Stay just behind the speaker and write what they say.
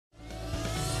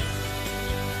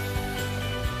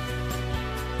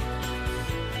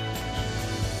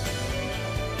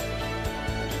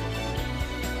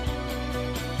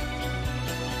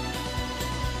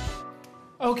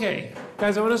Okay,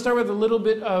 guys, I want to start with a little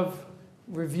bit of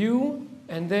review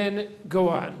and then go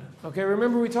on. Okay,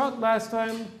 remember we talked last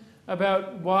time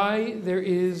about why there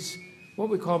is what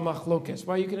we call machlokes,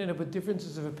 why you can end up with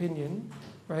differences of opinion,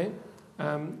 right?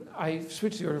 I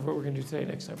switched the order of what we're going to do today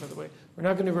next time, by the way. We're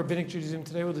not going to do Rabbinic Judaism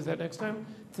today, we'll do that next time.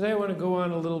 Today I want to go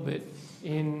on a little bit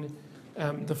in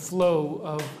the flow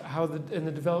of how and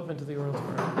the development of the oral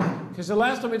Torah. Because the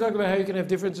last time we talked about how you can have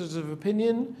differences of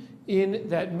opinion in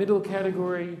that middle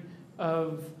category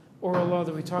of oral law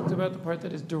that we talked about, the part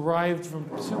that is derived from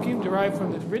psukim, derived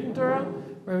from the written Torah,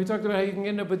 where we talked about how you can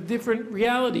end up with different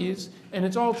realities, and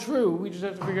it's all true, we just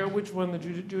have to figure out which one the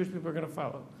Jewish people are going to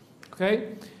follow.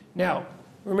 Okay? Now,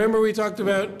 remember we talked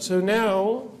about, so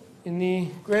now, in the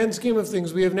grand scheme of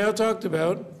things, we have now talked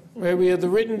about, right, we had the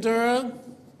written Torah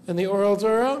and the oral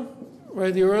Torah,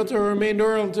 right? The oral Torah remained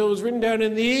oral until it was written down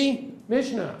in the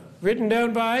Mishnah, written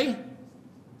down by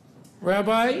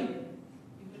Rabbi?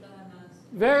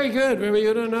 Very good, Rabbi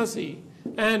Yehuda Nasi.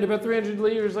 And about 300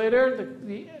 years later,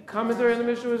 the commentary on the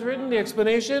Mishnah was written, the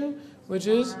explanation, which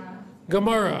is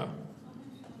Gemara.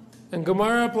 And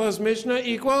Gemara plus Mishnah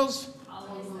equals?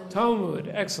 Talmud.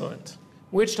 Excellent.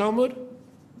 Which Talmud?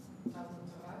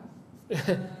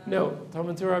 No,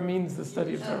 Talmud Torah means the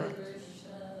study of Torah.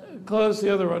 Close,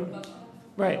 the other one.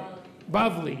 Right,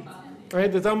 Bavli.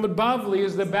 Right, the Talmud Bavli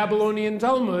is the Babylonian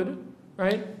Talmud,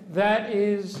 right? That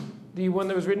is the one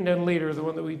that was written down later, the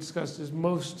one that we discussed is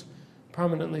most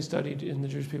prominently studied in the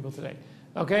Jewish people today.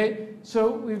 Okay,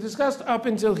 so we've discussed up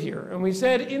until here, and we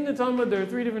said in the Talmud there are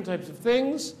three different types of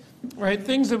things, right?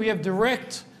 Things that we have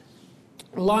direct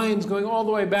lines going all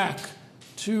the way back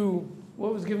to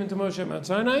what was given to Moshe at Mount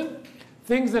Sinai.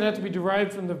 Things that had to be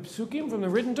derived from the psukim, from the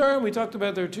written Torah, and we talked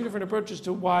about there are two different approaches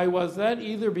to why was that,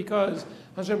 either because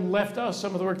Hashem left us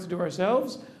some of the work to do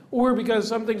ourselves, or because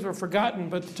some things were forgotten,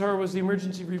 but the Torah was the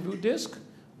emergency reboot disk,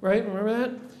 right? Remember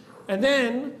that? And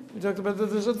then we talked about that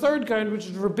there's a third kind, which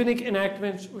is rabbinic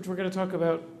enactments, which we're going to talk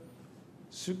about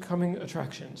coming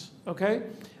attractions, okay?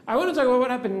 I want to talk about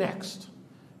what happened next,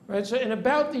 right? So in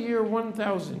about the year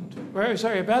 1000, right?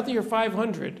 Sorry, about the year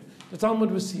 500, the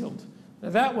Talmud was sealed. Now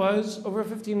that was over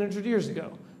 1,500 years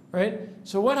ago, right?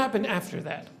 So what happened after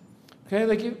that? Okay,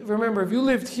 like remember, if you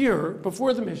lived here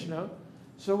before the Mishnah,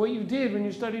 so what you did when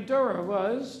you studied Torah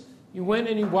was you went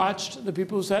and you watched the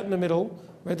people who sat in the middle,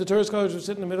 right? The Torah scholars would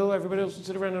sit in the middle, everybody else would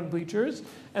sit around on bleachers,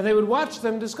 and they would watch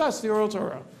them discuss the oral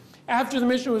Torah. After the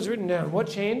Mishnah was written down, what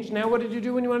changed? Now what did you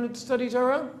do when you wanted to study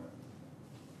Torah?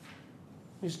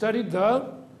 You studied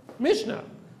the Mishnah,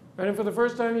 right? And for the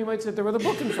first time you might sit there with a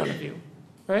book in front of you,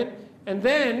 right? And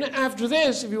then after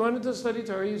this, if you wanted to study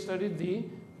Torah, you studied the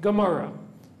Gemara,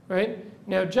 right?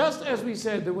 Now, just as we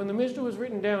said that when the Mishnah was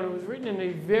written down, it was written in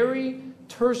a very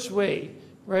terse way,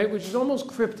 right? Which is almost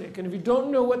cryptic. And if you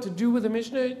don't know what to do with the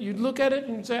Mishnah, you'd look at it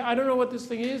and you'd say, I don't know what this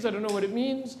thing is, I don't know what it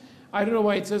means, I don't know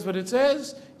why it says what it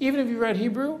says, even if you read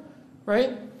Hebrew,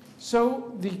 right?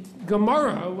 So the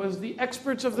Gemara was the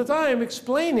experts of the time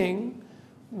explaining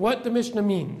what the Mishnah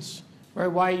means. Right,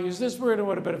 why use this word, and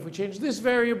what about if we change this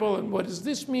variable, and what does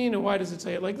this mean, and why does it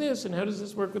say it like this, and how does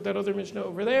this work with that other Mishnah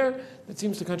over there that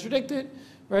seems to contradict it,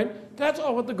 right? That's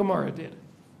all what the Gemara did.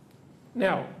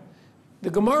 Now, the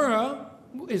Gemara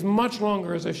is much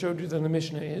longer, as I showed you, than the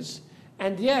Mishnah is,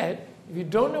 and yet, if you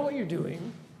don't know what you're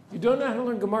doing, you don't know how to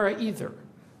learn Gemara either.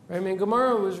 Right? I mean,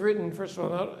 Gemara was written, first of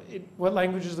all, what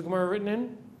language is the Gemara written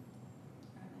in?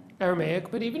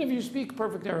 Aramaic, but even if you speak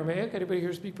perfect Aramaic, anybody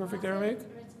here speak perfect Aramaic?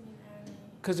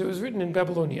 Because it was written in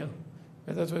Babylonia.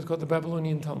 Right? That's why it's called the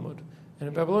Babylonian Talmud. And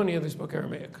in Babylonia, they spoke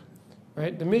Aramaic.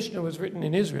 Right? The Mishnah was written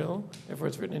in Israel, therefore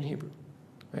it's written in Hebrew.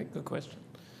 Right? Good question.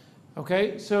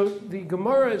 Okay, so the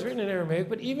Gemara is written in Aramaic,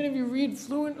 but even if you read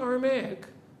fluent Aramaic,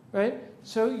 right,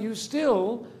 so you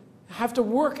still have to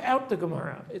work out the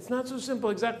Gemara. It's not so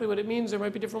simple exactly what it means. There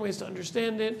might be different ways to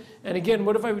understand it. And again,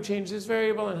 what if I would change this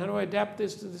variable, and how do I adapt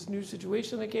this to this new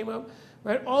situation that came up?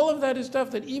 Right? All of that is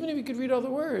stuff that even if you could read all the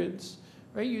words,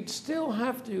 right, you'd still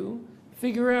have to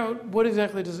figure out what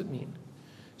exactly does it mean.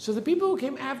 So the people who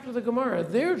came after the Gemara,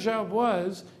 their job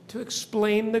was to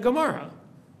explain the Gemara,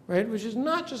 right, which is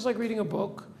not just like reading a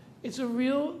book. It's a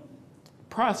real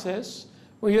process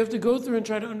where you have to go through and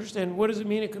try to understand what does it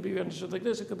mean. It could be understood like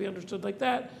this, it could be understood like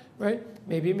that, right?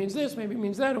 Maybe it means this, maybe it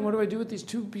means that, and what do I do with these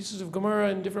two pieces of Gemara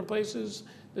in different places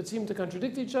that seem to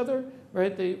contradict each other,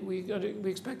 right? We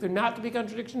expect there not to be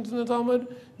contradictions in the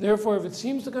Talmud. Therefore, if it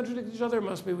seems to contradict each other, it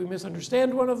must be we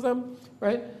misunderstand one of them,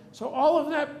 right? So all of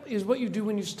that is what you do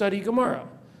when you study Gemara.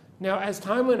 Now, as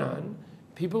time went on,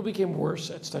 people became worse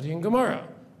at studying Gemara,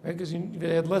 right? Because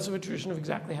they had less of a tradition of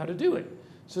exactly how to do it.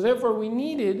 So therefore, we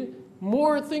needed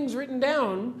more things written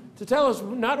down to tell us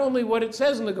not only what it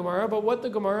says in the Gemara, but what the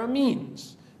Gemara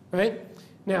means, right?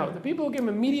 Now, the people who came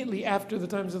immediately after the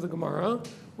times of the Gemara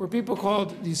were people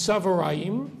called the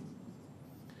Savarayim.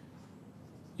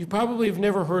 You probably have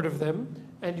never heard of them,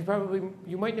 and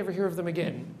you might never hear of them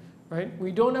again, right?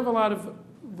 We don't have a lot of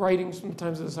writings from the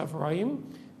times of the Safarayim.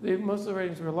 Most of the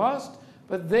writings were lost,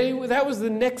 but that was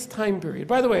the next time period.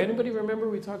 By the way, anybody remember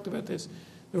we talked about this?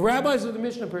 The rabbis of the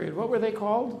Mishnah period, what were they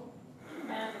called?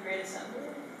 Man, the great assembly.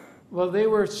 Well, they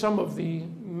were some of the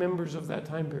members of that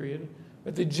time period,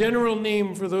 but the general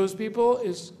name for those people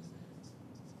is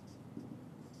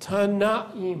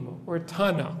Tanaim, or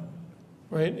Tana,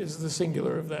 right, is the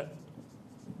singular of that,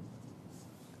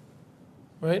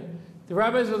 right? The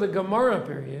rabbis of the Gemara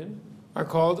period are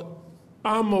called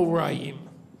Amoraim,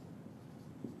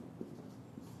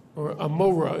 or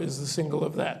Amora is the single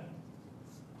of that,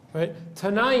 right?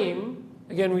 Tanaim,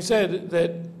 again, we said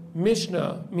that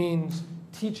Mishnah means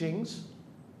teachings,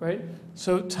 right?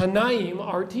 So Tanaim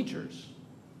are teachers,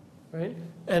 right?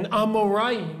 And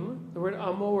Amoraim, the word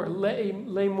Amor,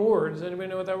 Lemor, does anybody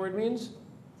know what that word means?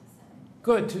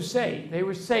 Good, to say. They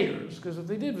were sayers, because what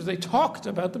they did was they talked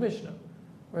about the Mishnah,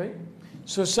 right?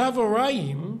 So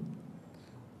Savarayim,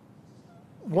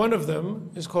 one of them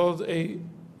is called a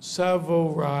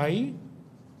Savorai,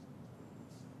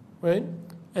 right?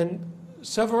 And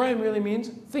Savarayim really means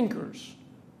thinkers,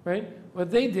 right? What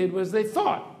they did was they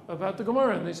thought about the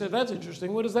Gemara, and they said, that's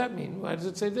interesting, what does that mean? Why does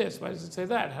it say this? Why does it say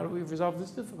that? How do we resolve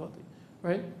this difficulty,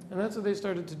 right? And that's what they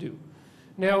started to do.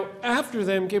 Now, after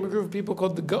them came a group of people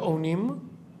called the Gaonim.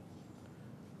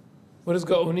 What does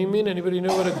Gaonim mean? Anybody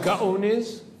know what a Gaon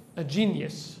is? A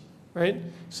genius, right?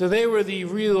 So they were the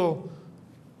real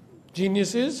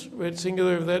geniuses, right?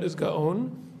 Singular of that is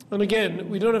Gaon. And again,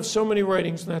 we don't have so many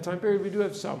writings from that time period, we do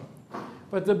have some.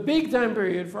 But the big time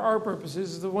period for our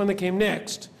purposes is the one that came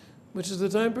next, which is the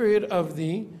time period of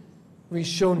the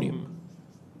Rishonim,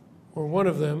 or one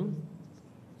of them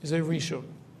is a Rishon,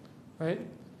 right?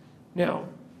 Now,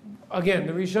 again,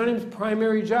 the Rishonim's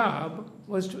primary job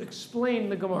was to explain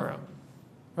the Gemara,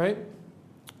 right?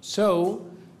 So,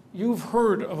 you've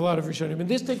heard of a lot of Rishonim, and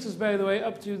this takes us, by the way,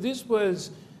 up to, this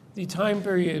was the time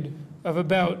period of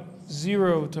about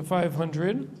 0 to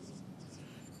 500.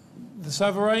 The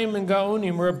Savarayim and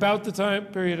Gaonim were about the time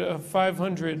period of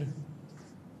 500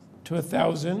 to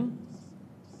 1,000,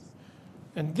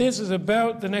 and this is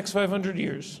about the next 500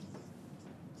 years.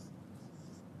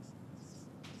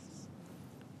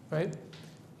 Right?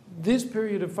 This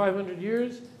period of 500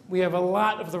 years, we have a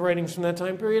lot of the writings from that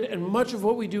time period, and much of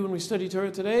what we do when we study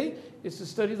Torah today is to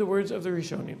study the words of the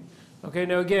Rishonim. Okay,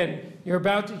 now again, you're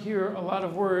about to hear a lot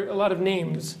of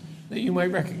names that you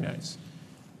might recognize,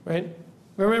 right?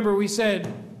 Remember, we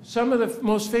said some of the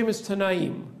most famous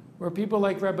Tanaim were people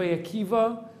like Rabbi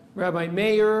Akiva, Rabbi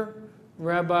Meir,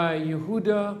 Rabbi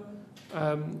Yehuda,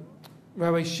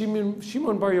 Rabbi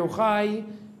Shimon Bar Yochai,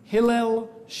 Hillel,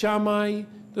 Shammai.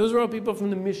 Those were all people from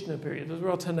the Mishnah period. Those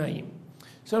were all Tanaim.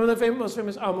 Some of the most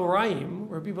famous Amoraim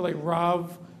were people like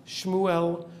Rav,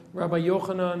 Shmuel, Rabbi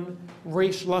Yochanan,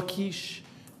 Reish Lakish,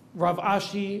 Rav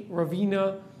Ashi,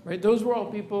 Ravina, right? Those were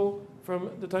all people from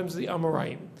the times of the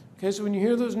Amoraim. Okay, so when you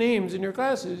hear those names in your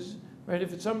classes, right,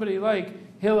 if it's somebody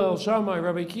like Hillel, Shammai,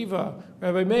 Rabbi Kiva,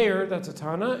 Rabbi Meir, that's a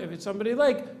Tana. If it's somebody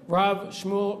like Rav,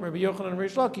 Shmuel, Rabbi Yochanan,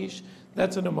 Reish Lakish,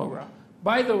 that's an Amora.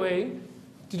 By the way,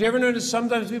 did you ever notice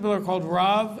sometimes people are called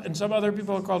Rav and some other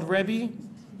people are called Rabbi?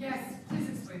 Yes, please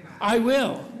explain that. I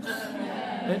will.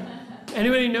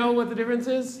 Anybody know what the difference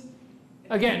is?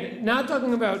 Again, not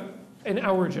talking about in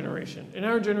our generation. In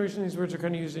our generation, these words are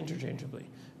kind of used interchangeably,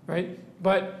 right?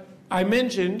 But I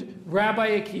mentioned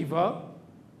Rabbi Akiva,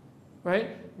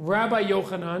 right? Rabbi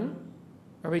Yochanan.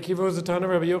 Rabbi Akiva was a Tana,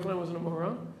 Rabbi Yochanan was an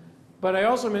Amora. But I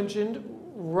also mentioned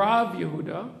Rav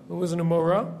Yehuda, who was an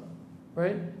Amora,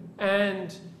 right?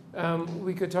 And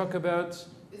we could talk about... Is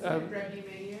it Rabbi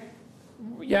Meir?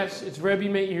 Yes, it's Rabbi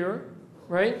Meir,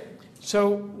 right?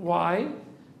 So why?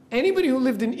 Anybody who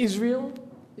lived in Israel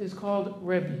is called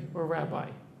Rebbe or Rabbi.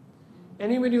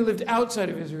 Anybody who lived outside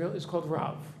of Israel is called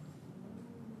Rav,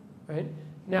 right?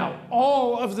 Now,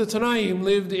 all of the Tanaim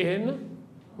lived in,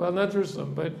 well, not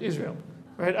Jerusalem, but Israel,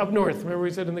 right? Up north. Remember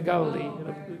we said in the Galilee,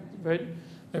 right?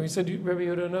 And we said Rabbi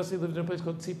Yehuda Nasi lived in a place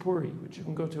called Tzipori, which you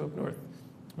can go to up north.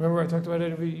 Remember I talked about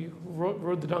it, you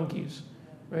rode the donkeys,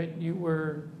 right? You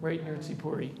were right near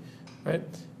Tzipori, right?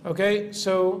 Okay,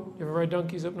 so you ever ride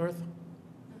donkeys up north?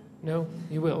 No?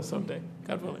 You will someday,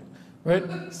 God willing,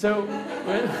 right? So,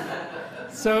 right?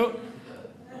 So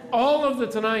all of the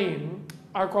Tanaim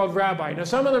are called Rabbi. Now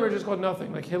some of them are just called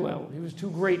nothing, like Hillel. He was too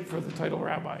great for the title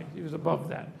Rabbi. He was above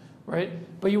that, right?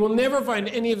 But you will never find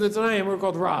any of the Tanaim who are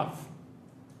called Rav,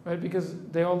 right? Because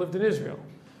they all lived in Israel.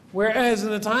 Whereas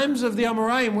in the times of the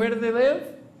Amoraim, where did they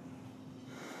live?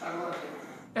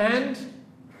 And?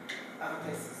 Other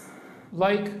places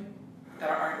Like? that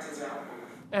aren't Israel.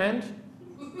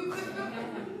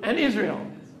 And Israel,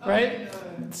 right?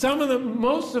 Some of them,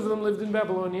 most of them lived in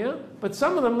Babylonia, but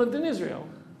some of them lived in Israel,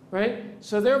 right?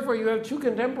 So therefore you have two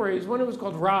contemporaries, one who was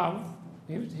called Rav,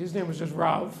 his name was just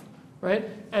Rav, right?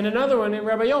 And another one named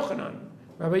Rabbi Yochanan.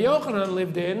 Rabbi Yochanan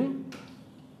lived in,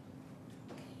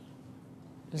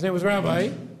 his name was Rabbi,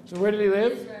 so where did he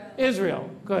live? Israel,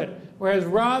 good. Whereas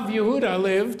Rav Yehuda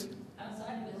lived,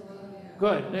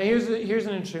 good. Now here's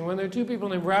an interesting one. There are two people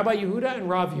named Rabbi Yehuda and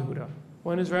Rav Yehuda.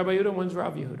 One is Rabbi Yehuda, one's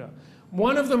Rav Yehuda.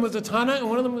 One of them was a Tana and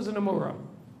one of them was an Amora.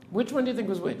 Which one do you think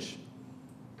was which?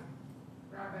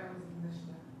 Rabbi was in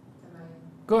Mishnah tonight.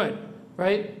 Good,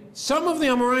 right? Some of the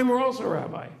Amoraim were also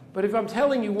Rabbi. But if I'm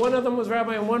telling you one of them was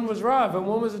Rabbi and one was Rav, and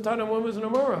one was a Tana and one was an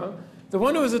Amora, the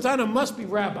one who was a Tana must be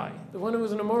Rabbi. The one who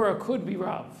was an Amora could be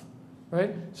Rav,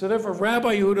 right? So therefore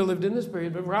Rabbi Yehuda lived in this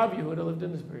period, but Rav Yehuda lived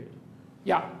in this period.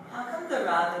 Yeah? How come the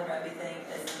Rav and Rabbi thing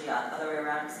is the other way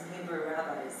around? Because in Hebrew,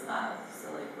 Rabbi is Rav,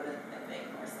 so like, wouldn't it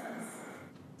make more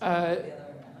sense?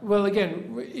 Well,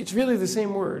 again, it's really the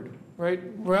same word, right?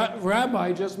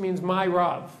 Rabbi just means my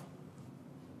Rav,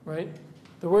 right?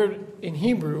 The word in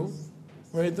Hebrew,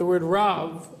 right? The word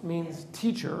Rav means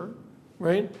teacher,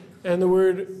 right? And the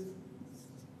word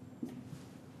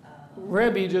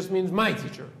Rebbe just means my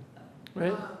teacher,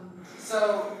 right?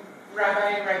 So Rabbi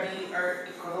and Rebbe are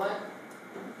equivalent?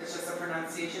 It's just a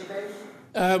pronunciation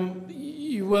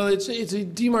thing? Well, it's a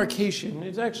demarcation.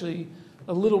 It's actually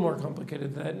a little more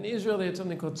complicated than that. In Israel, they had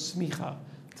something called smicha.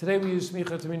 Today we use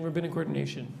smicha to mean rabbinic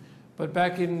ordination. But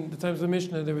back in the times of the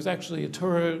Mishnah, there was actually a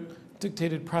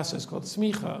Torah-dictated process called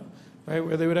smicha, right?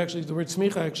 Where they would actually, the word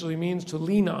smicha actually means to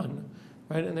lean on,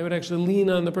 right? And they would actually lean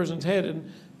on the person's head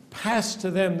and pass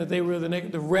to them that they were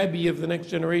the Rebbe of the next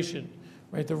generation,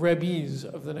 right? The Rebbes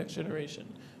of the next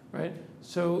generation, right?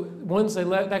 So once they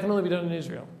left, that can only be done in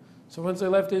Israel. So once they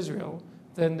left Israel,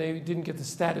 then they didn't get the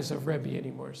status of Rebbe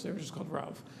anymore, so they were just called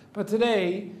Rav. But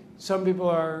today, some people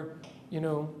are,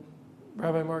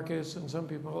 Rabbi Marcus, and some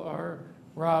people are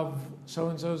Rav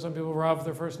so-and-so, some people Rav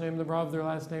their first name, the Rav their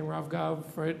last name, Rav Gav,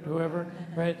 right, whoever,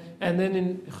 right? And then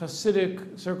in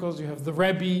Hasidic circles, you have the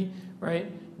Rebbe, right?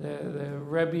 The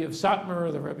Rebbe of Satmar,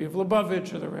 or the Rebbe of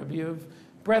Lubavitch, or the Rebbe of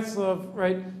Breslov,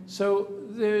 right? So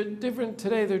they're different,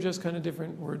 today they're just kind of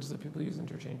different words that people use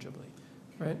interchangeably,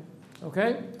 right?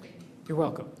 Okay? You're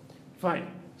welcome.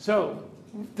 Fine. So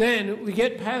then we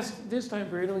get past this time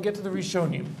period and we get to the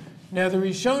Rishonim. Now the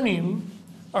Rishonim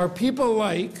are people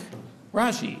like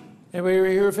Rashi. Anybody ever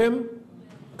hear of him?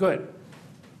 Good.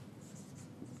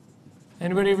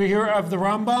 Anybody ever hear of the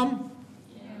Rambam?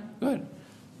 Yeah. Good.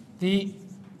 The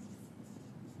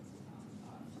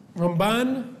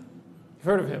Ramban? You've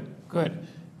heard of him. Good.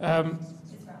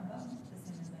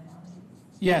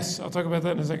 Yes, I'll talk about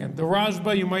that in a second. The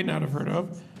Rajba you might not have heard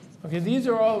of. Okay, these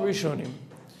are all Rishonim.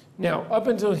 Now, up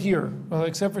until here, well,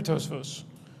 except for Tosfos,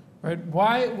 right?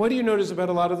 What do you notice about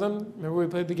a lot of them? Remember we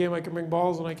played the game I can bring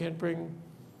balls and I can't bring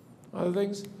other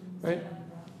things, right?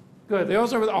 Good, they all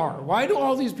start with R. Why do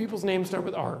all these people's names start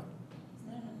with R?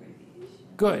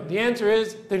 Good, the answer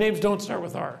is their names don't start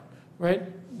with R, right?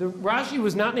 The Rashi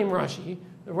was not named Rashi.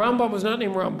 The Rambam was not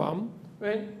named Rambam,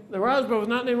 right? The Rajba was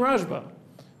not named Rajba,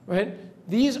 right?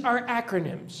 These are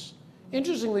acronyms.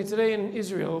 Interestingly, today in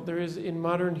Israel, there is, in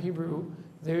modern Hebrew,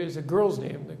 there is a girl's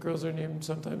name. The girls are named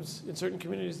sometimes, in certain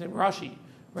communities, named Rashi,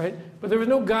 right? But there was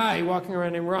no guy walking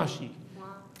around named Rashi.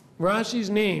 Rashi's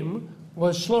name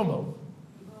was Shlomo.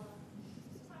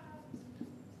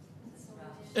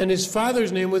 And his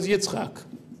father's name was Yitzchak.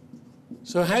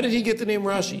 So how did he get the name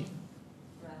Rashi?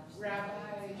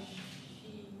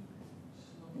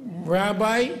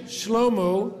 Rabbi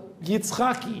Shlomo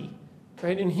Yitzchaki.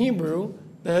 Right? In Hebrew,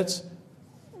 that's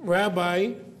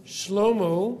Rabbi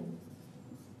Shlomo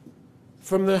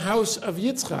from the house of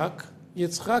Yitzchak,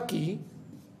 Yitzchaki,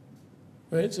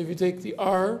 right? So if you take the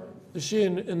R, the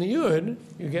Shin, and the Yud,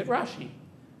 you get Rashi.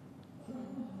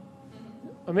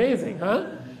 Amazing, huh?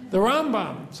 The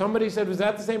Rambam, somebody said, was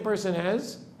that the same person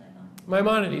as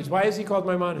Maimonides? Why is he called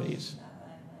Maimonides?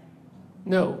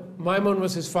 No, Maimon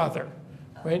was his father,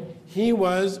 right? He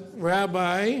was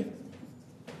Rabbi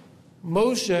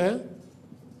Moshe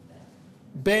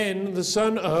ben, the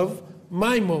son of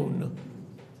Maimon.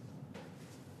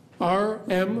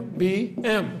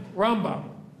 R-M-B-M, Rambam,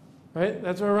 right?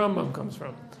 That's where Rambam comes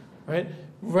from, right?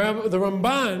 The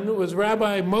Ramban was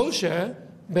Rabbi Moshe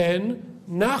ben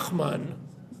Nachman.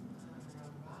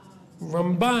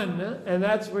 Ramban, and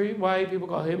that's why people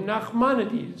call him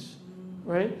Nachmanides,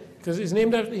 right? Because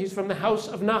he's from the house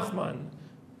of Nachman,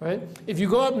 right? If you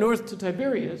go up north to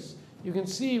Tiberias, you can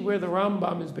see where the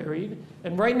Rambam is buried,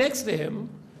 and right next to him,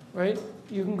 right,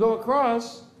 you can go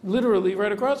across, literally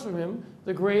right across from him,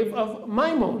 the grave of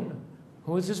Maimon,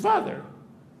 who was his father,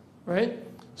 right?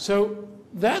 So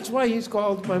that's why he's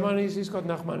called Maimonides, he's called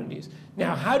Nachmanides.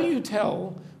 Now, how do you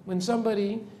tell when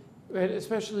somebody, right,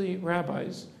 especially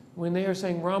rabbis, when they are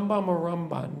saying Rambam or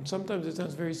Ramban, sometimes it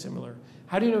sounds very similar.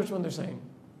 How do you know which one they're saying?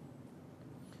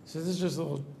 So this is just a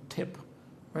little tip,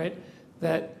 right?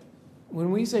 That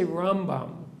when we say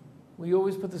Rambam, we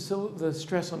always put the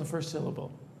stress on the first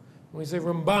syllable. When we say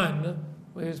Ramban,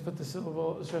 we always put the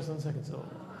stress on the second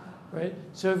syllable, right?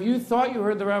 So if you thought you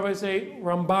heard the rabbi say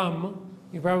Rambam,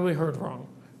 you probably heard wrong,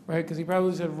 right? Because he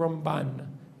probably said Ramban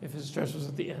if his stress was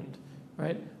at the end,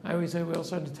 right? I always say we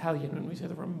also in Italian when we say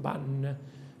the Ramban,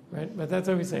 right? But that's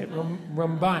how we say it,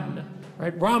 Ramban,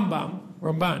 right?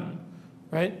 Ramban,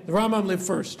 right? The Rambam lived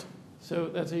first, so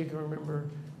that's how you can remember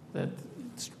that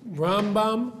it's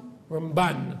Rambam,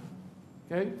 Ramban,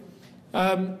 okay?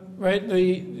 Right,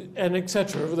 and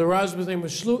etc. The Rashba's name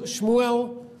was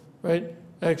Shmuel, right?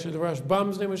 Actually, the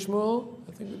Rashbam's name was Shmuel.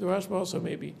 I think the Rashba also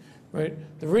maybe, right?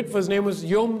 The Ritva's name was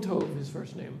Yom Tov, his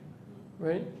first name,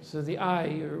 right? So the I,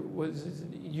 or was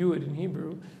Yud in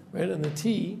Hebrew, right? And the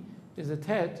T is a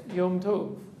Tet, Yom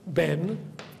Tov. Ben,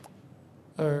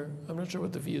 or I'm not sure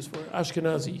what the V is for,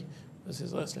 Ashkenazi, that's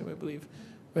his last name, I believe,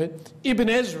 right? Ibn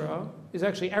Ezra is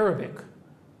actually Arabic,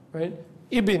 right?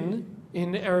 Ibn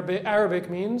in Arabic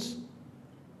means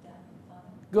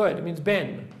good. It means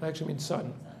Ben. It actually means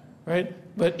son, right?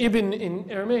 But Ibn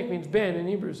in Aramaic means Ben in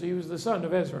Hebrew, so he was the son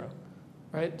of Ezra,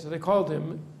 right? So they called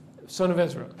him son of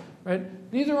Ezra,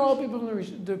 right? These are all people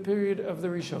from the period of the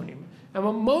Rishonim. And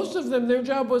what most of them, their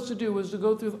job was to do was to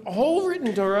go through the whole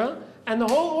written Torah and the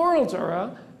whole oral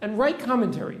Torah and write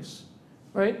commentaries,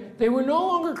 right? They were no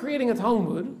longer creating a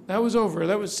Talmud. That was over.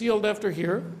 That was sealed after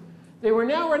here. They were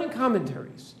now writing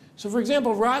commentaries. So, for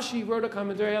example, Rashi wrote a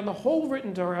commentary on the whole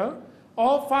written Torah,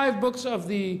 all 5 books of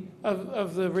the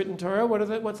written Torah.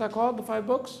 What's that called? The 5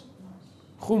 books?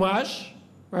 Chumash,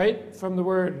 right? From the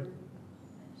word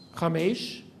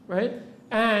chamesh, right?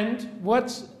 And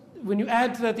when you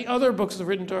add to that the other books of the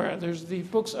written Torah, there's the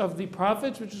books of the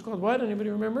prophets, which is called what?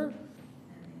 Anybody remember?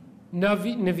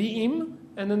 Nevi'im,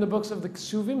 and then the books of the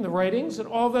Ksuvim, the writings, and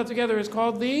all of that together is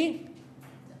called the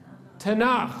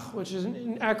Tanakh, which is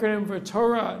an acronym for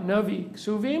Torah, Navi,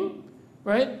 Ksuvim,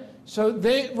 right? So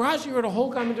Rashi wrote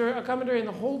a commentary on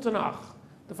the whole Tanakh,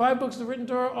 the 5 books of the written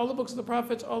Torah, all the books of the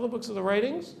prophets, all the books of the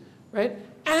writings, right?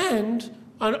 And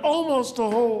on almost the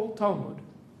whole Talmud,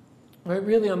 right?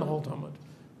 Really on the whole Talmud,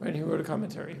 right? He wrote a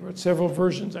commentary. He wrote several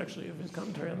versions, actually, of his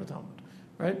commentary on the Talmud,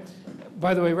 right?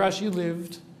 By the way, Rashi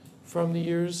lived from the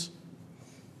years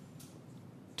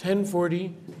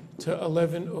 1040 to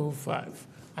 1105.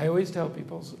 I always tell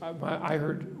people, I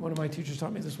heard one of my teachers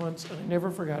taught me this once, and I never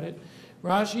forgot it.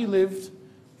 Rashi lived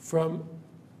from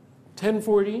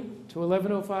 1040 to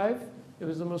 1105. It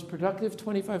was the most productive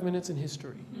 25 minutes in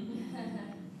history.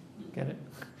 Get it?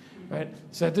 Right?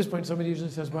 So at this point, somebody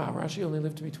usually says, wow, Rashi only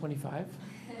lived to be 25,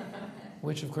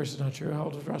 which of course is not true. How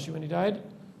old was Rashi when he died?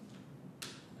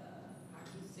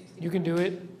 You can do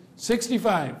it.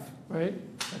 65, right?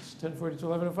 That's 1040 to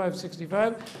 1105,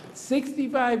 65.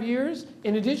 65 years,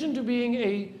 in addition to being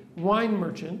a wine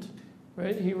merchant,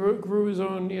 right? He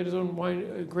had his own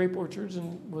wine, grape orchards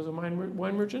and was a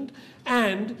wine merchant.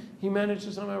 And he managed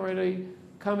to somehow write a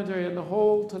commentary on the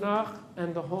whole Tanakh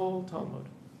and the whole Talmud.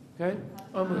 Okay?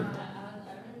 I don't know if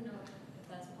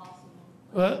that's possible.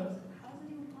 What? How is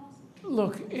it even possible?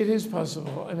 Look, it is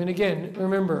possible. I mean, again,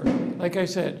 remember, like I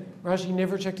said, Rashi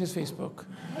never checked his Facebook.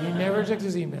 He never checked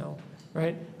his email,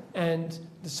 right? And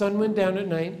the sun went down at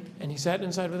night, and he sat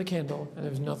inside with a candle, and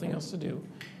there was nothing else to do,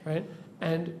 right?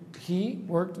 And he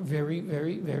worked very,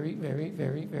 very, very, very,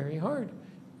 very, very hard,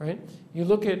 right? You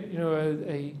look at,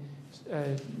 a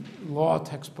law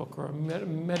textbook or a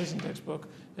medicine textbook,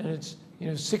 and it's,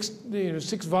 6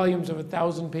 volumes of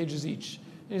 1,000 pages each.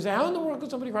 And you say, how in the world could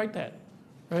somebody write that,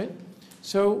 right?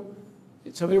 So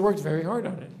somebody worked very hard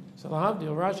on it. So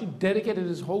Lahavdil, Rashi dedicated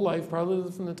his whole life,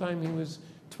 probably from the time he was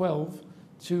 12,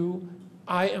 to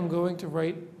I am going to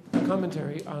write a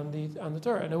commentary on the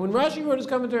Torah. Now, when Rashi wrote his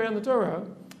commentary on the Torah,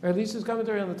 or at least his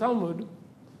commentary on the Talmud,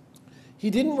 he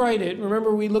didn't write it.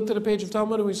 Remember, we looked at a page of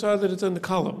Talmud and we saw that it's in the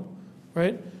column,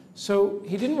 right? So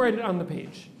he didn't write it on the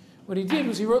page. What he did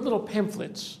was he wrote little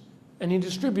pamphlets and he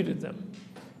distributed them,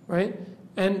 right?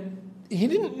 And he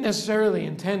didn't necessarily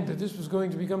intend that this was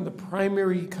going to become the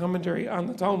primary commentary on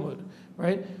the Talmud,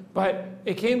 right? But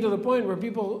it came to the point where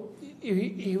people,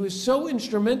 he was so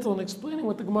instrumental in explaining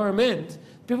what the Gemara meant,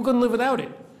 people couldn't live without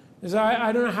it.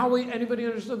 I don't know how anybody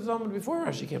understood the Talmud before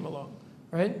Rashi came along,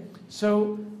 right?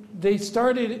 So they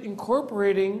started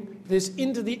incorporating this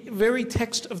into the very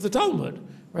text of the Talmud,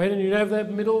 right? And you'd have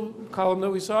that middle column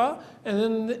that we saw, and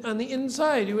then on the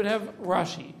inside you would have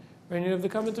Rashi, right? And you'd have the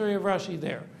commentary of Rashi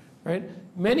there, right?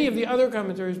 Many of the other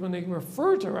commentaries, when they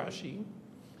refer to Rashi,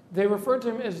 they refer to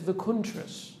him as the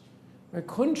kuntras. Right?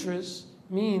 Kuntras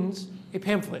means a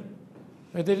pamphlet.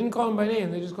 Right? They didn't call him by name,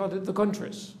 they just called it the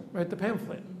kuntras, right? The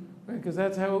pamphlet, right? Because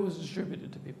that's how it was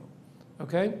distributed to people.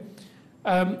 Okay?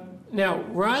 Now,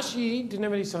 Rashi didn't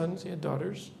have any sons, he had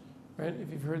daughters. Right?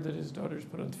 If you've heard that his daughters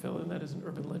put on tefillin, that is an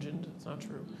urban legend. It's not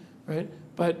true. Right?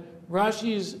 But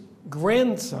Rashi's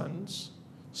grandsons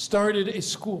started a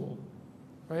school.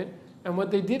 Right? And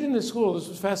what they did in the school, this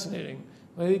was fascinating.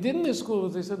 What they did in this school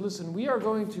was they said, listen, we are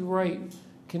going to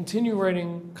continue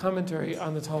writing commentary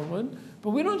on the Talmud, but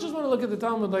we don't just want to look at the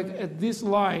Talmud like at this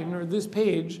line or this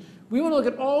page. We want to look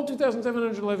at all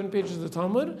 2,711 pages of the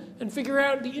Talmud and figure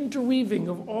out the interweaving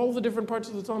of all the different parts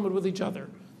of the Talmud with each other.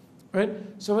 Right?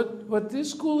 So what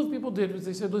this school of people did was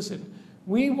they said, listen,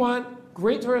 we want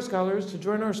great Torah scholars to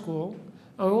join our school,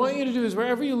 and what we want you to do is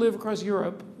wherever you live across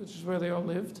Europe, which is where they all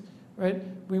lived, right?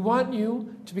 We want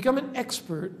you to become an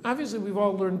expert. Obviously, we've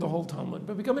all learned the whole Talmud,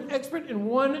 but become an expert in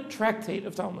one tractate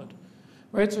of Talmud,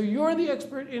 right? So you're the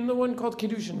expert in the one called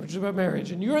Kiddushin, which is about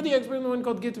marriage, and you're the expert in the one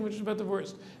called Gittin, which is about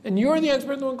divorce, and you're the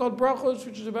expert in the one called Brachos,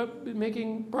 which is about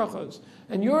making brachos,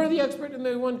 and you're the expert in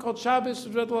the one called Shabbos, which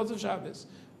is about the laws of Shabbos,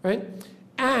 right?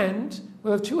 And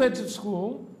we'll have two heads of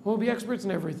school who will be experts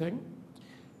in everything,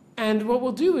 and what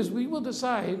we'll do is we will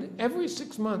decide every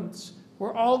 6 months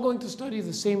we're all going to study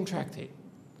the same tractate,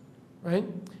 right?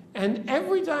 And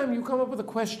every time you come up with a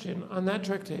question on that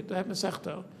tractate, that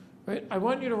Masechta, right, I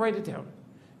want you to write it down.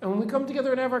 And when we come together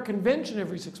and have our convention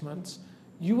every 6 months,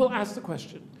 you will ask the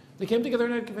question. They came together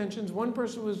and had conventions. One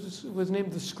person was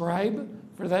named the scribe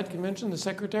for that convention, the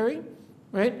secretary,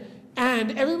 right?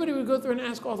 And everybody would go through and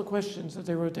ask all the questions that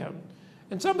they wrote down.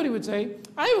 And somebody would say,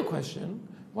 I have a question.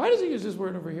 Why does he use this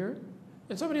word over here?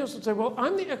 And somebody else would say, well,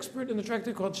 I'm the expert in the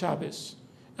tractate called Shabbos.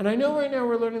 And I know right now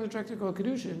we're learning the tractate called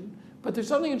Kiddushin, but there's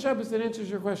something in Shabbos that answers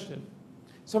your question.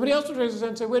 Somebody else would raise his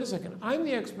hand and say, wait a second, I'm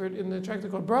the expert in the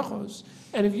tractate called Brachos,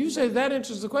 and if you say that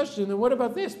answers the question, then what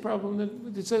about this problem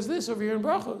that it says this over here in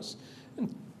Brachos?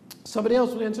 And somebody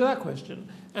else would answer that question.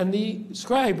 And the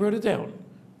scribe wrote it down,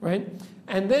 right?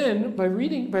 And then by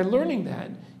learning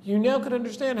that, you now can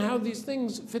understand how these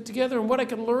things fit together and what I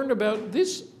can learn about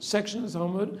this section of the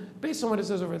Talmud based on what it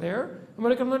says over there, and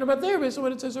what I can learn about there based on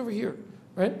what it says over here,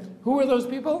 right? Who are those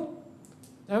people?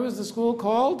 That was the school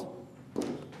called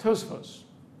Tosfos,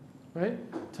 right?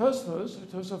 Tosfos, or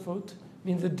Tosafot,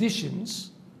 means additions,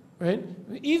 right?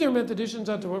 It either meant additions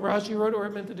onto what Rashi wrote or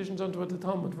it meant additions onto what the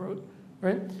Talmud wrote,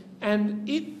 right?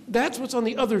 And that's what's on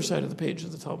the other side of the page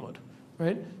of the Talmud,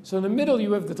 right? So in the middle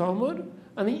you have the Talmud,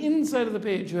 on the inside of the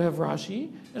page you have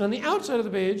Rashi, and on the outside of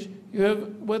the page you have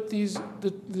what the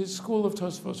school of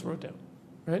Tosfos wrote down,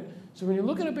 right? So when you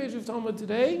look at a page of Talmud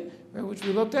today, right, which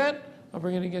we looked at, I'll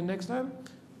bring it again next time,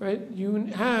 right? You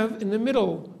have in the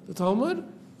middle the Talmud,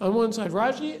 on one side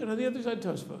Rashi, and on the other side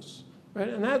Tosfos, right?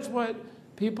 And that's what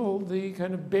people, the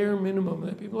kind of bare minimum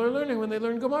that people are learning when they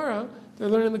learn Gemara. They're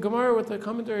learning the Gemara with the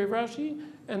commentary of Rashi,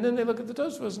 and then they look at the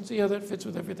Tosfos and see how that fits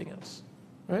with everything else,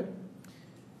 right?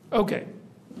 Okay.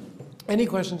 Any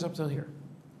questions up till here?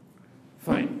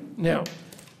 Fine. Now,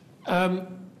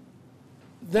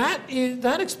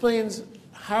 that explains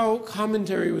how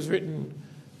commentary was written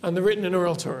on the written and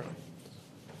oral Torah,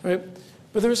 right?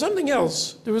 But there was something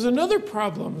else. There was another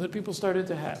problem that people started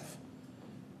to have.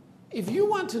 If you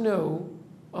want to know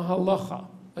a halacha,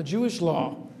 a Jewish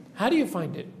law, how do you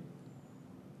find it?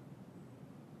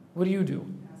 What do?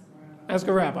 Ask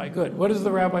a rabbi. Good. What does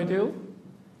the rabbi do?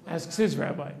 Asks his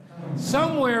rabbi.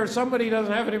 Somewhere, somebody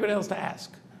doesn't have anybody else to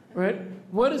ask, right?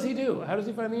 What does he do? How does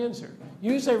he find the answer?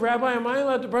 You say, Rabbi, am I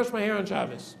allowed to brush my hair on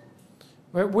Shabbos?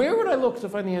 Right? Where would I look to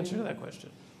find the answer to that question?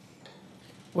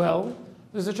 Well,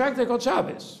 there's a tractate called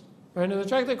Shabbos, right? And the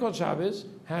tractate called Shabbos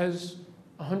has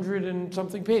 100 and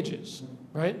something pages,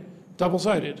 right?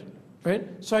 Double-sided, right?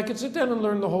 So I could sit down and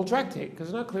learn the whole tractate, because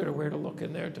it's not clear to where to look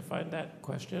in there to find that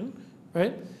question,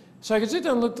 right? So I could sit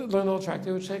down and learn the whole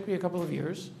tractate, which take me a couple of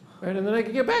years, right? And then I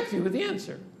could get back to you with the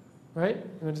answer, right?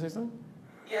 You want to say something?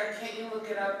 Yeah, can't you look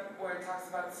it up where it talks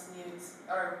about snoots,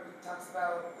 or talks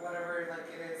about whatever, like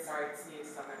it is, sorry,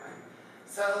 snoots on my mind.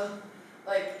 So,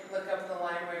 like, look up the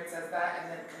line where it says that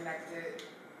and then connect it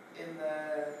in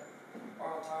the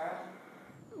oral Torah?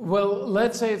 Well,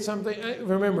 let's say it's something,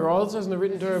 remember, all it says in the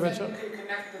written Torah about You said you could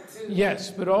connect the two.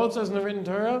 yes, but all it says in the written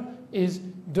Torah is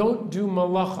don't do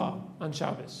malacha on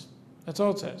Shabbos. That's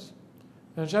all it says.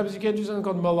 And on Shabbos you can't do something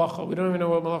called malacha. We don't even know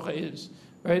what malacha is,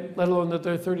 right? Let alone that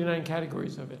there are 39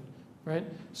 categories of it, right?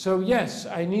 So yes,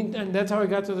 and that's how I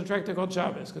got to the tractate called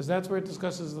Shabbos, because that's where it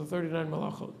discusses the 39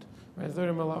 malachot, right?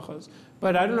 39 malachos.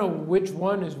 But I don't know which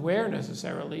one is where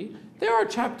necessarily. There are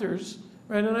chapters,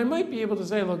 right? And I might be able to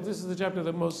say, look, this is the chapter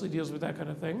that mostly deals with that kind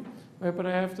of thing, right?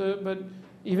 But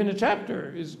even a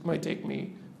chapter might take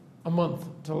me a month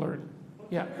to learn.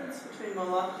 Yeah. What's the difference between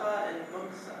malacha and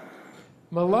muksa?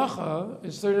 Malacha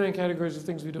is 39 categories of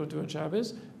things we don't do on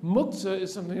Shabbos. Muktzah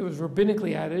is something that was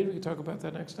rabbinically added. We can talk about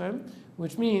that next time,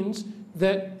 which means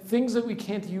that things that we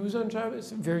can't use on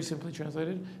Shabbos, very simply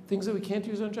translated, things that we can't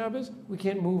use on Shabbos, we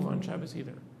can't move on Shabbos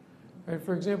either. Right?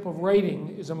 For example,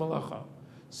 writing is a malacha.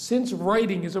 Since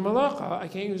writing is a malacha, I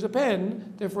can't use a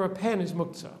pen, therefore a pen is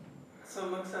muktzah. So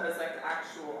muksa is like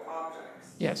actual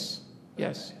objects. Yes,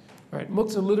 yes. Right.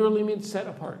 Muktzah literally means set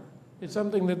apart. It's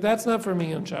something that's not for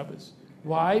me on Shabbos.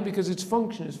 Why? Because its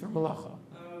function is for malacha.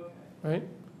 Okay. Right?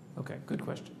 Okay, good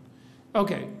question.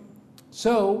 Okay,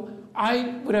 so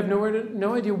I would have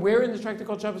no idea where in this tractate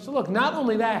called Shabbos to look. Not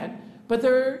only that, but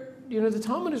the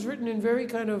Talmud is written in very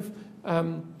kind of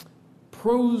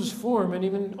prose form and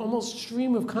even almost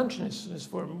stream of consciousness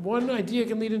form. One idea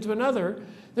can lead into another.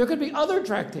 There could be other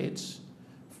tractates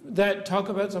that talk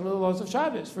about some of the laws of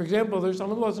Shabbos. For example, there's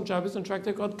some of the laws on Shabbos in a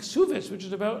tractate called Kesuvis, which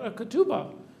is about a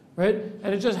ketubah, right?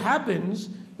 And it just happens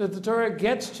that the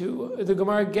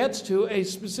Gemara gets to a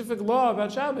specific law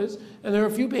about Shabbos, and there are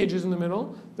a few pages in the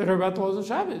middle that are about the laws of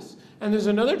Shabbos. And there's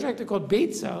another tractate called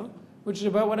Beitza, which is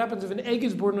about what happens if an egg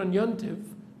is born on Yom Tov,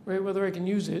 right? Whether I can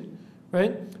use it,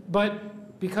 right?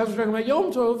 But because we're talking about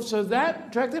Yom Tov, so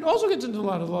that tractate also gets into a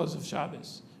lot of the laws of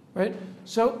Shabbos, right?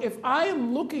 So if I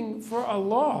am looking for a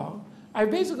law, I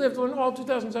basically have to learn all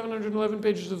 2,711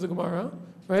 pages of the Gemara,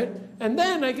 right? And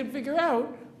then I can figure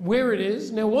out where it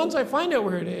is. Now, once I find out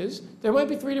where it is, there might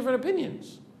be 3 different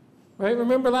opinions, right?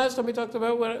 Remember last time we talked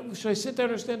about should I sit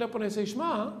down or stand up when I say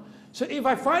Shema? So if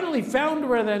I finally found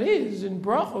where that is in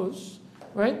Brachos,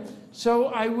 right? So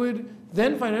I would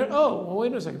then find out, well,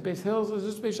 wait a second, Beis Hillel says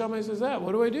this, Beis Shammai says that.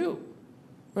 What do I do,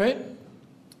 right?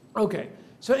 Okay.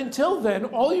 So until then,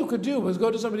 all you could do was go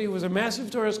to somebody who was a massive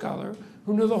Torah scholar,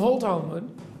 who knew the whole Talmud,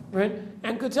 right?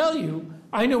 And could tell you,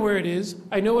 I know where it is,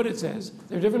 I know what it says,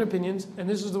 there are different opinions, and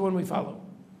this is the one we follow,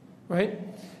 right?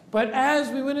 But as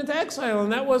we went into exile,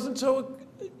 and that wasn't so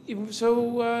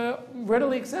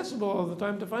readily accessible all the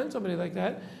time to find somebody like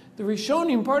that, the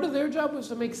Rishonim, part of their job was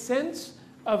to make sense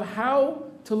of how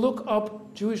to look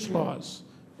up Jewish laws,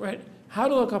 right? How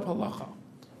to look up halacha,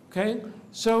 okay?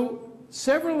 So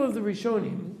several of the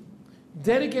Rishonim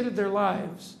dedicated their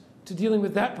lives to dealing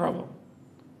with that problem,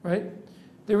 right?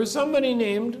 There was somebody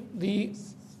named the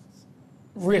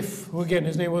Rif, who again,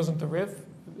 his name wasn't the Rif,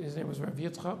 his name was Rav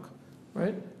Yitzchak,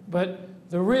 right? But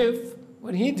the Rif,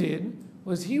 what he did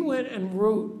was he went and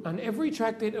wrote on every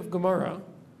tractate of Gemara,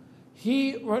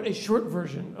 he wrote a short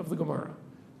version of the Gemara,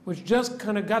 which just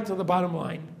kind of got to the bottom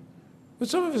line, with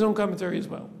some of his own commentary as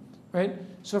well, right?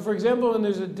 So for example, when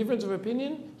there's a difference of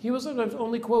opinion, he will sometimes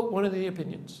only quote one of the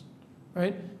opinions,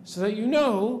 right? So that you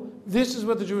know this is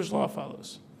what the Jewish law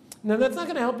follows. Now that's not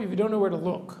going to help you if you don't know where to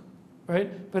look,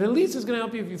 right? But at least it's going to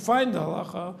help you if you find the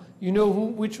halacha, you know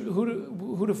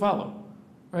who to follow,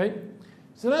 right?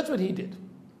 So that's what he did,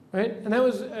 right? And that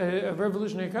was a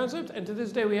revolutionary concept. And to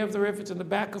this day we have the Rif. It's in the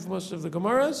back of most of the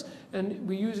Gemaras, and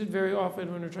we use it very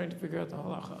often when we're trying to figure out the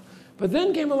halacha. But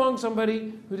then came along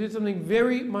somebody who did something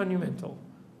very monumental,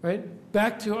 right?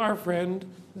 Back to our friend,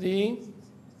 the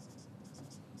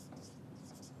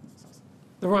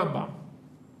Rambam,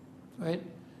 right?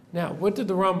 Now, what did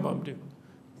the Rambam do?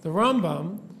 The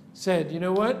Rambam said, you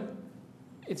know what?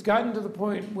 It's gotten to the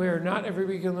point where not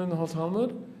everybody can learn the whole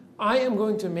Talmud. I am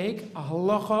going to make a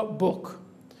halacha book.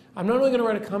 I'm not only going to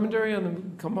write a commentary on the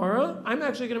Gemara, I'm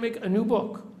actually going to make a new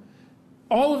book.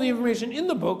 All of the information in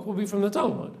the book will be from the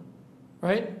Talmud,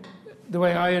 right? The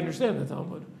way I understand the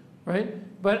Talmud,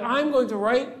 right? But I'm going to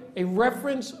write a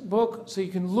reference book so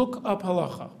you can look up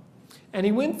halacha. And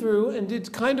he went through and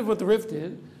did kind of what the Rif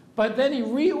did, but then he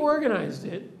reorganized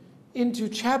it into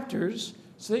chapters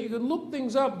so that you could look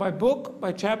things up by book,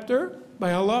 by chapter, by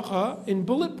halacha, in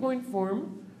bullet point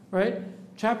form, right?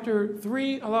 Chapter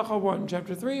 3, halacha 1,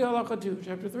 chapter 3, halacha 2,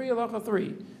 chapter 3, halacha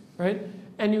 3, right?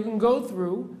 And you can go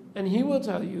through, and he will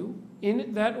tell you,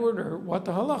 in that order, what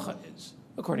the halacha is,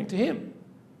 according to him,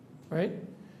 right?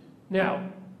 Now,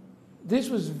 this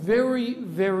was very,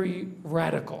 very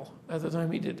radical at the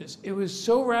time he did this. It was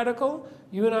so radical.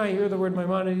 You and I hear the word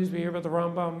Maimonides, we hear about the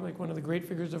Rambam, like one of the great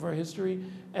figures of our history.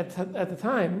 At the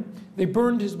time, they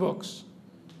burned his books,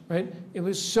 right? It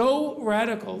was so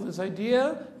radical, this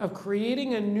idea of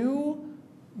creating a new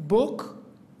book,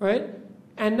 right?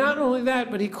 And not only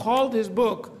that, but he called his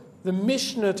book the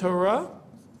Mishnah Torah,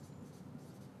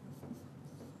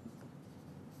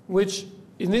 which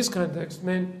in this context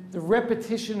meant the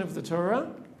repetition of the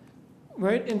Torah,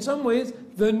 right? In some ways,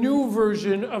 the new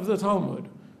version of the Talmud.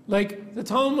 Like the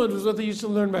Talmud was what they used to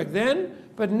learn back then,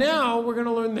 but now we're going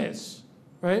to learn this,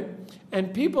 right?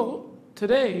 And people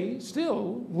today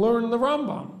still learn the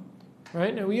Rambam,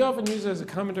 right? Now we often use it as a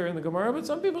commentary in the Gemara, but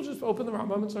some people just open the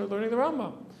Rambam and start learning the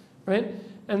Rambam, right?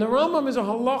 And the Rambam is a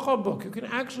halacha book. You can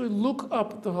actually look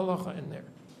up the halacha in there,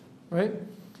 right?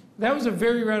 That was a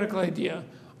very radical idea.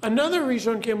 Another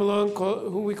Rishon came along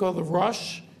who we call the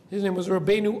Rosh. His name was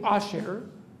Rabbeinu Asher,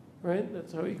 right?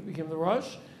 That's how he became the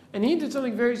Rosh. And he did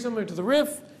something very similar to the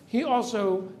Rif. He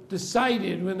also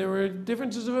decided when there were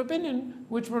differences of opinion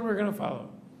which one we're going to follow.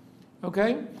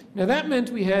 Okay? Now that meant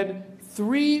we had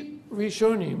 3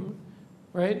 Rishonim,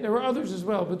 right? There were others as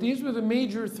well, but these were the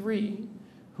major 3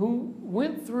 who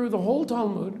went through the whole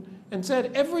Talmud and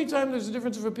said every time there's a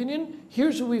difference of opinion,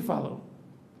 here's who we follow.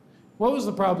 What was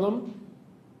the problem?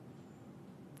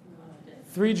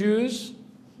 3 Jews,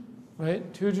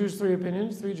 right? 2 Jews, 3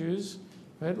 opinions, 3 Jews,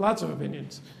 right? Lots of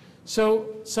opinions.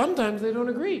 So sometimes they don't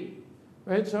agree,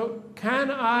 right? So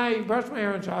can I brush my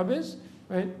hair on Shabbos,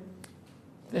 right?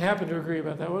 They happen to agree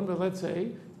about that one, but let's say,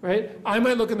 right? I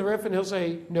might look in the Rif and he'll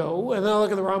say no, and then I'll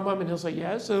look at the Rambam and he'll say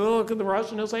yes, and then I'll look at the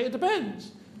Rosh and he'll say it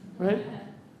depends, right?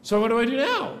 So what do I do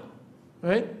now,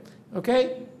 right?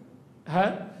 Okay,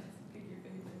 huh?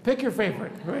 Pick your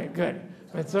favorite, right? Good,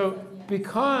 right? So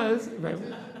because, right,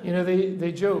 you know,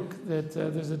 they joke that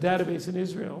there's a database in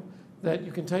Israel that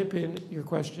you can type in your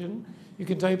question, you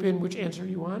can type in which answer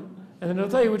you want, and then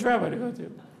it'll tell you which rabbi to go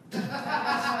to.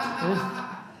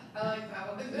 I like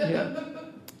that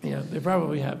one. Yeah, they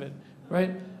probably have it, right?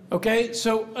 Okay,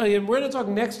 so we're going to talk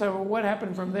next time about what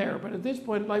happened from there, but at this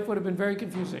point, life would have been very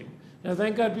confusing. Now,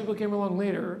 thank God people came along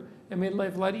later and made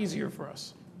life a lot easier for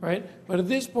us, right? But at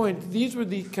this point, these were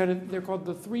the they're called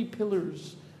the 3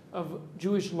 pillars of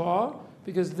Jewish law,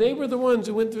 because they were the ones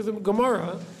who went through the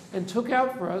Gemara and took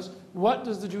out for us what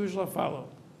does the Jewish law follow.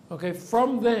 Okay,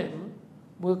 from them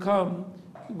will come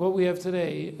what we have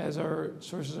today as our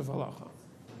sources of halacha.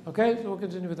 Okay, so we'll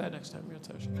continue with that next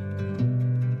time.